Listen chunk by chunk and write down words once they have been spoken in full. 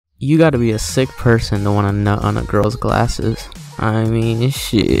you gotta be a sick person to want to nut on a girl's glasses. I mean,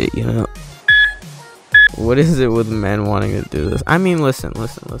 shit, you know. What is it with men wanting to do this? I mean, listen.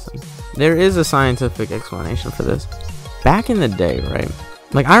 There is a scientific explanation for this. Back in the day, right?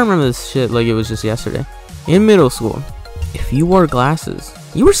 Like, I remember this shit like it was just yesterday. In middle school, if you wore glasses,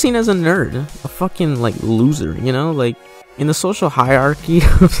 you were seen as a nerd, a fucking, like, loser, you know? Like, in the social hierarchy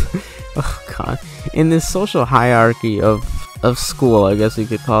of... oh, God. In this social hierarchy of school, I guess you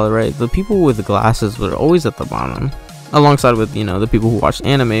could call it, right? The people with glasses were always at the bottom. Alongside with, you know, the people who watched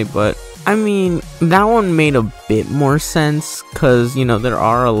anime, but... I mean, that one made a bit more sense, because, you know, there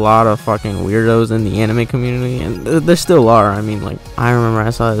are a lot of fucking weirdos in the anime community, and there still are. I mean, like, I remember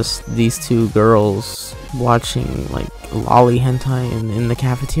I saw these two girls watching, like, lolly hentai in the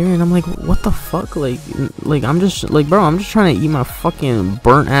cafeteria, and I'm like, what the fuck? Like, I'm just, like, bro, I'm just trying to eat my fucking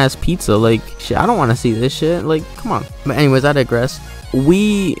burnt-ass pizza. Like, shit, I don't want to see this shit. Like, come on. But anyways, I digress.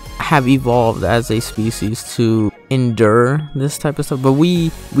 We have evolved as a species to endure this type of stuff, but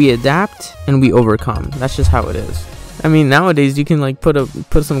we adapt and we overcome. That's just how it is. I mean, nowadays you can like put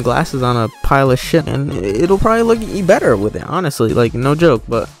some glasses on a pile of shit and it'll probably look better with it, honestly, like, no joke.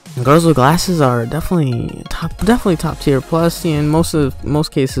 But girls with glasses are definitely top tier. Plus, in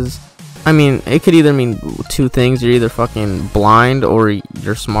most cases, I mean, it could either mean two things. You're either fucking blind or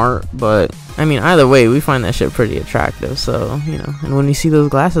you're smart. But, I mean, either way, we find that shit pretty attractive. So, you know, and when we see those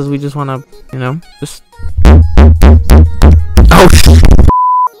glasses, we just want to, you know, just... oh,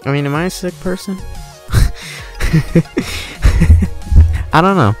 I mean, am I a sick person? I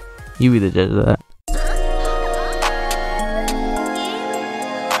don't know. You be the judge of that.